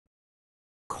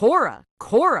Cora,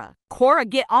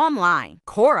 get online.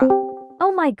 Cora.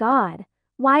 Oh my god.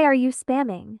 Why are you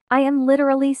spamming? I am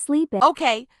literally sleeping.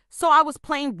 Okay, so I was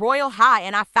playing Royal High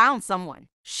and I found someone.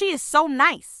 She is so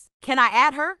nice. Can I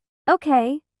add her?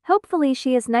 Okay, hopefully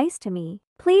she is nice to me.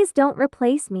 Please don't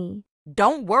replace me.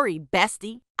 Don't worry,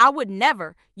 bestie. I would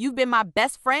never. You've been my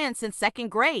best friend since second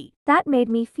grade. That made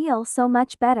me feel so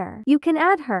much better. You can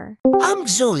add her.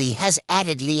 Zuli has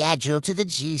added Leadjo to the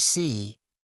GC.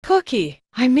 Cookie,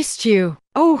 I missed you.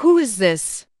 Oh, who is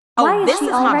this? Why Oh, is this she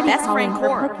is my already best calling friend her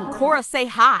Cora. Cookie? Cora, say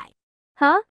hi.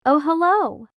 Huh? Oh,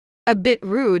 hello. A bit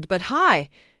rude, but hi.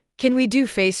 Can we do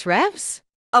face revs?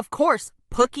 Of course,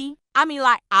 Pookie. I mean,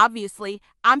 like, obviously,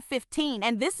 I'm 15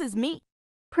 and this is me.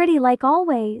 Pretty like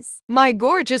always. My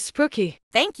gorgeous Cookie.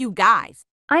 Thank you, guys.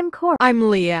 I'm Cora. I'm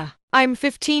Leah. I'm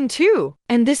 15 too,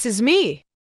 and this is me.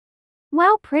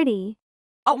 Wow, pretty.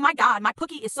 Oh my God, my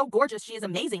Pookie is so gorgeous. She is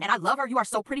amazing and I love her. You are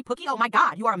so pretty, Pookie. Oh my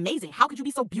God, you are amazing. How could you be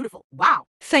so beautiful? Wow.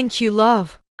 Thank you,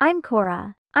 love. I'm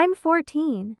Cora. I'm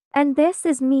 14. And this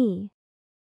is me.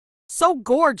 So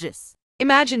gorgeous.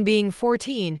 Imagine being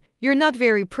 14. You're not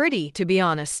very pretty, to be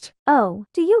honest. Oh,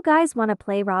 do you guys want to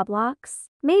play Roblox?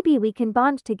 Maybe we can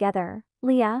bond together,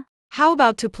 Leah. How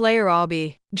about to play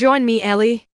Robbie? Join me,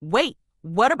 Ellie. Wait,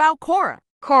 what about Cora?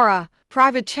 Cora,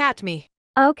 private chat me.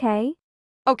 Okay.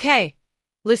 Okay.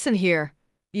 Listen here,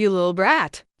 you little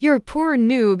brat. You're a poor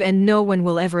noob and no one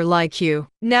will ever like you.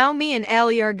 Now me and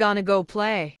Ellie are gonna go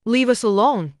play. Leave us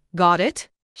alone, got it?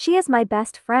 She is my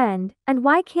best friend, and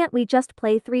why can't we just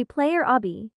play 3-player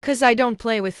obby? 'Cause I don't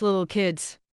play with little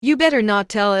kids. You better not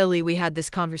tell Ellie we had this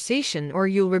conversation or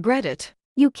you'll regret it.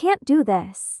 You can't do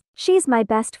this. She's my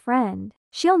best friend.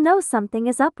 She'll know something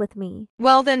is up with me.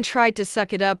 Well then try to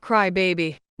suck it up,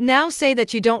 crybaby. Now say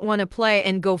that you don't want to play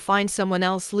and go find someone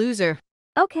else, loser.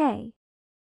 Okay.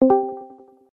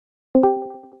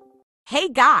 Hey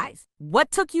guys, what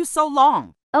took you so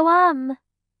long? Oh,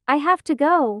 I have to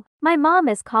go. My mom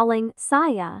is calling.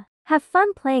 Saya. Have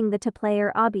fun playing the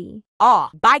 2-player obby. Aw,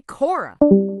 bye Cora.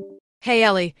 Hey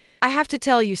Ellie, I have to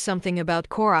tell you something about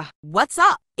Cora. What's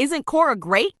up? Isn't Cora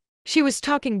great? She was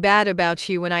talking bad about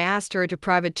you when I asked her to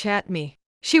private chat me.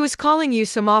 She was calling you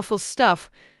some awful stuff,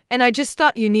 and I just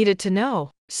thought you needed to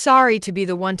know. Sorry to be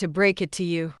the one to break it to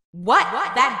you. What?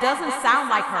 That doesn't sound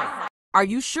like her. Are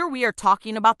you sure we are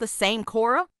talking about the same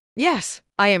Cora? Yes,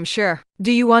 I am sure.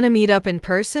 Do you want to meet up in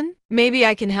person? Maybe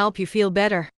I can help you feel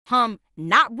better.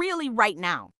 Not really right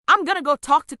now. I'm gonna go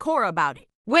talk to Cora about it.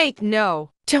 Wait,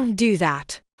 no, don't do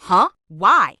that. Huh?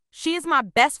 Why? She is my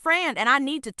best friend and I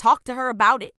need to talk to her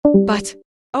about it. But,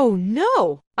 oh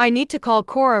no! I need to call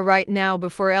Cora right now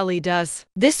before Ellie does.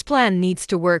 This plan needs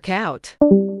to work out.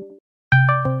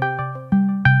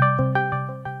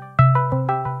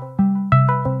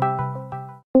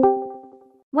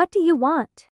 What do you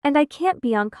want? And I can't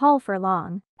be on call for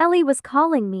long. Ellie was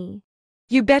calling me.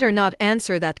 You better not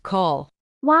answer that call.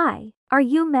 Why? Are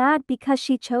you mad because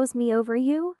she chose me over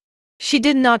you? She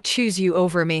did not choose you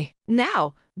over me.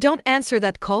 Now, don't answer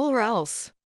that call or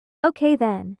else. Okay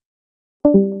then.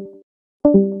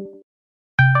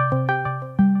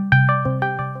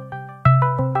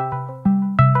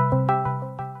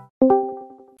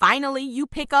 Finally, you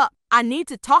pick up. I need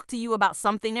to talk to you about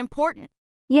something important.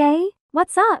 Yay?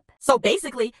 What's up? So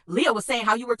basically, Leah was saying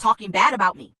how you were talking bad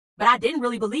about me. But I didn't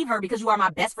really believe her because you are my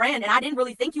best friend and I didn't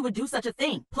really think you would do such a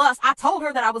thing. Plus, I told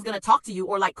her that I was going to talk to you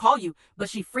or like call you, but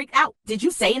she freaked out. Did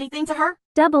you say anything to her?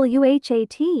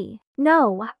 WHAT.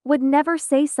 No, would never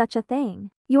say such a thing.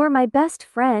 You're my best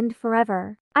friend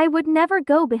forever. I would never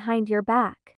go behind your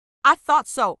back. I thought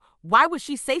so. Why would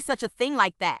she say such a thing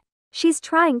like that? She's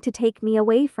trying to take me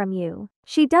away from you.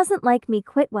 She doesn't like me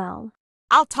quit well.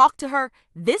 I'll talk to her.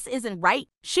 This isn't right.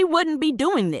 She wouldn't be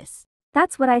doing this.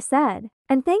 That's what I said.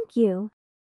 And thank you.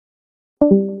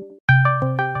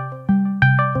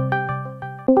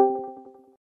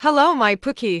 Hello, my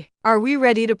Pookie. Are we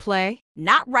ready to play?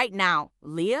 Not right now,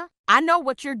 Leah. I know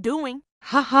what you're doing.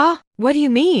 Haha, what do you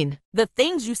mean? The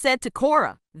things you said to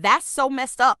Cora. That's so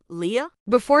messed up, Leah.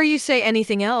 Before you say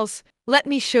anything else, let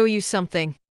me show you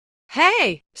something.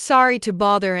 Hey, sorry to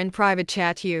bother and private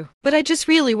chat you, but I just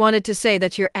really wanted to say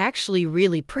that you're actually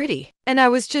really pretty. And I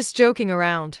was just joking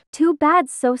around. Too bad,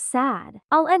 so sad.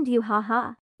 I'll end you,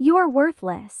 haha. You're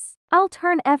worthless. I'll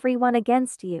turn everyone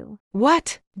against you.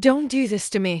 What? Don't do this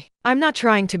to me. I'm not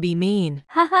trying to be mean.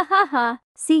 Ha ha ha ha.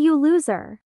 See you,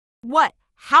 loser. What?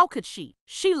 How could she?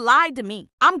 She lied to me.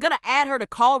 I'm gonna add her to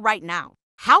call right now.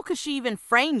 How could she even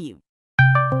frame you?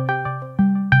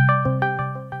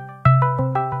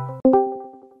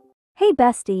 Hey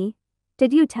bestie,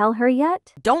 did you tell her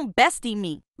yet? Don't bestie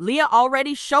me. Leah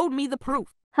already showed me the proof.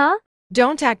 Huh?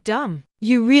 Don't act dumb.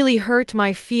 You really hurt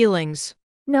my feelings.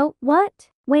 No, what?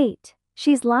 Wait,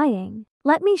 she's lying.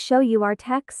 Let me show you our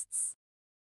texts.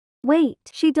 Wait,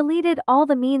 she deleted all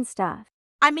the mean stuff.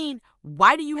 I mean,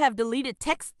 why do you have deleted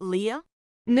texts, Leah?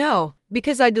 No,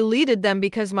 because I deleted them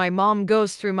because my mom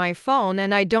goes through my phone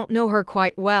and I don't know her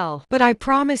quite well. But I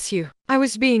promise you, I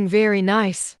was being very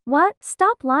nice. What?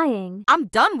 Stop lying. I'm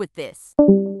done with this.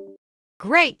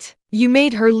 Great! You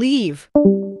made her leave.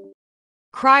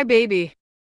 Cry baby.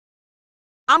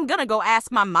 I'm gonna go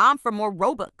ask my mom for more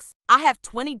Robux. I have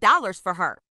 $20 for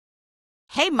her.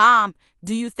 Hey, Mom,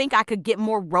 do you think I could get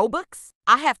more Robux?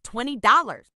 I have $20.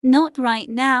 Not right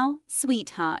now,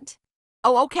 sweetheart.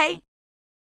 Oh, okay.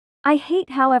 I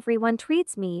hate how everyone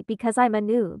treats me because I'm a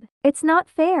noob. It's not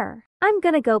fair. I'm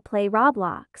gonna go play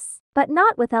Roblox. But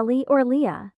not with Ellie or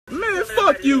Leah. Man,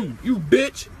 fuck you, you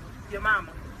bitch. Your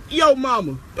mama. Yo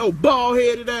mama, yo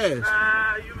bald-headed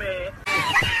ass. You mad.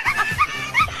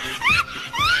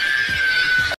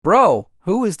 Bro,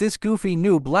 who is this goofy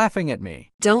noob laughing at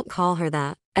me? Don't call her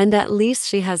that. And at least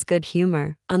she has good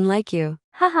humor, unlike you.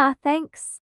 Haha,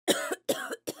 thanks.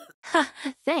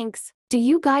 Thanks. Do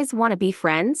you guys want to be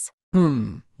friends?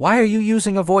 Why are you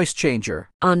using a voice changer?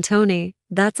 Tony,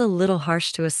 that's a little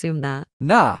harsh to assume that.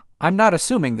 Nah, I'm not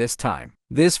assuming this time.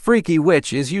 This freaky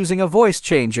witch is using a voice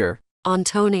changer.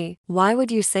 Tony, why would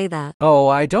you say that? Oh,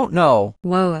 I don't know.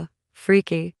 Whoa,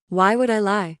 freaky. Why would I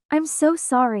lie? I'm so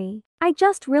sorry. I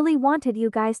just really wanted you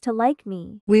guys to like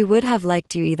me. We would have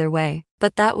liked you either way,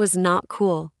 but that was not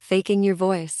cool, faking your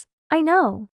voice. I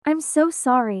know. I'm so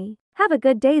sorry. Have a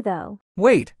good day though.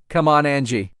 Wait, come on,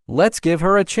 Angie. Let's give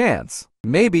her a chance.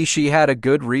 Maybe she had a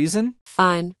good reason?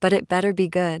 Fine, but it better be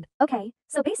good. Okay,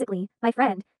 so basically, my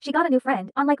friend, she got a new friend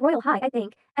on like Royal High, I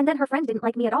think, and then her friend didn't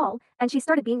like me at all, and she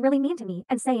started being really mean to me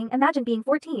and saying, imagine being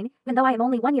 14, even though I am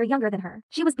only 1 year younger than her.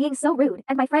 She was being so rude,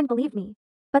 and my friend believed me.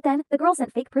 But then, the girl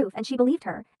sent fake proof and she believed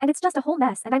her, and it's just a whole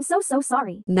mess, and I'm so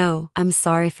sorry. No, I'm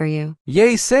sorry for you.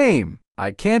 Yay, same.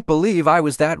 I can't believe I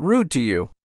was that rude to you.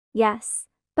 Yes,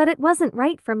 but it wasn't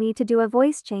right for me to do a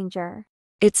voice changer.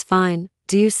 It's fine.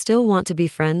 Do you still want to be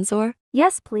friends or?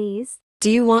 Yes, please.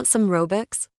 Do you want some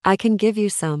Robux? I can give you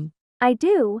some. I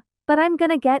do, but I'm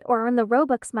gonna get or earn the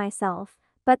Robux myself,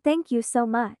 but thank you so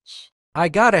much. I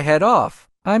gotta head off.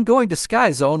 I'm going to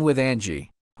Sky Zone with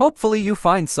Angie. Hopefully you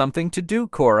find something to do,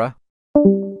 Cora.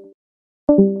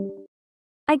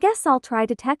 I guess I'll try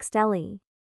to text Ellie.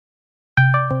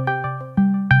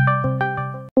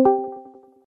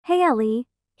 Hey Ellie,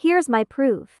 here's my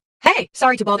proof. Hey,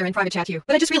 sorry to bother and private chat you,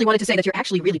 but I just really wanted to say that you're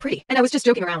actually really pretty, and I was just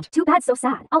joking around. Too bad, so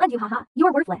sad. I'll end you, haha.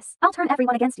 You're worthless. I'll turn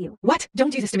everyone against you. What?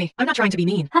 Don't do this to me. I'm not trying to be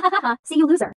mean. Ha ha ha ha. See you,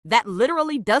 loser. That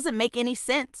literally doesn't make any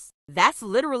sense. That's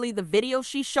literally the video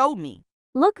she showed me.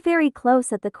 Look very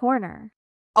close at the corner.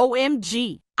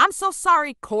 OMG. I'm so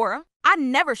sorry, Cora. I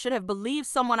never should have believed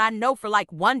someone I know for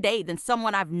like 1 day than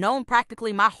someone I've known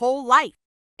practically my whole life.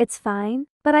 It's fine,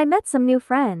 but I met some new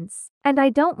friends, and I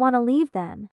don't want to leave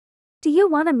them. Do you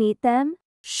want to meet them?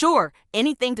 Sure,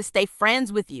 anything to stay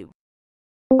friends with you.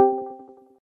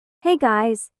 Hey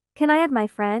guys, can I add my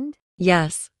friend?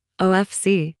 Yes,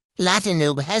 OFC.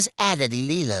 Latinoob has added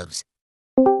Lilos.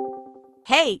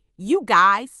 Hey, you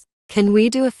guys. Can we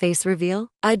do a face reveal?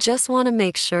 I just want to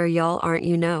make sure y'all aren't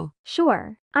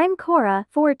Sure. I'm Cora,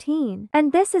 14,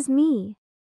 and this is me.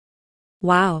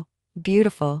 Wow,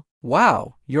 beautiful.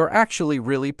 Wow, you're actually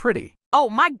really pretty. Oh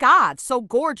my God, so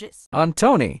gorgeous.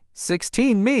 Tony,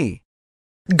 16 me.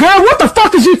 Girl, what the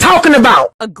fuck is you talking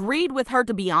about? Agreed with her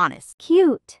to be honest.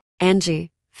 Cute.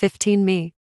 Angie, 15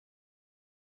 me.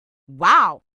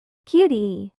 Wow.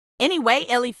 Cutie. Anyway,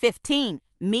 Ellie 15,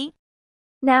 me.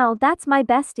 Now that's my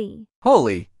bestie.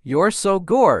 Holy, you're so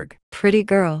gorg. Pretty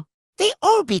girl. They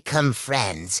all become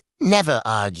friends, never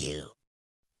argue.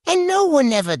 And no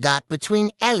one ever got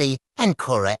between Ellie and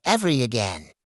Cora ever again.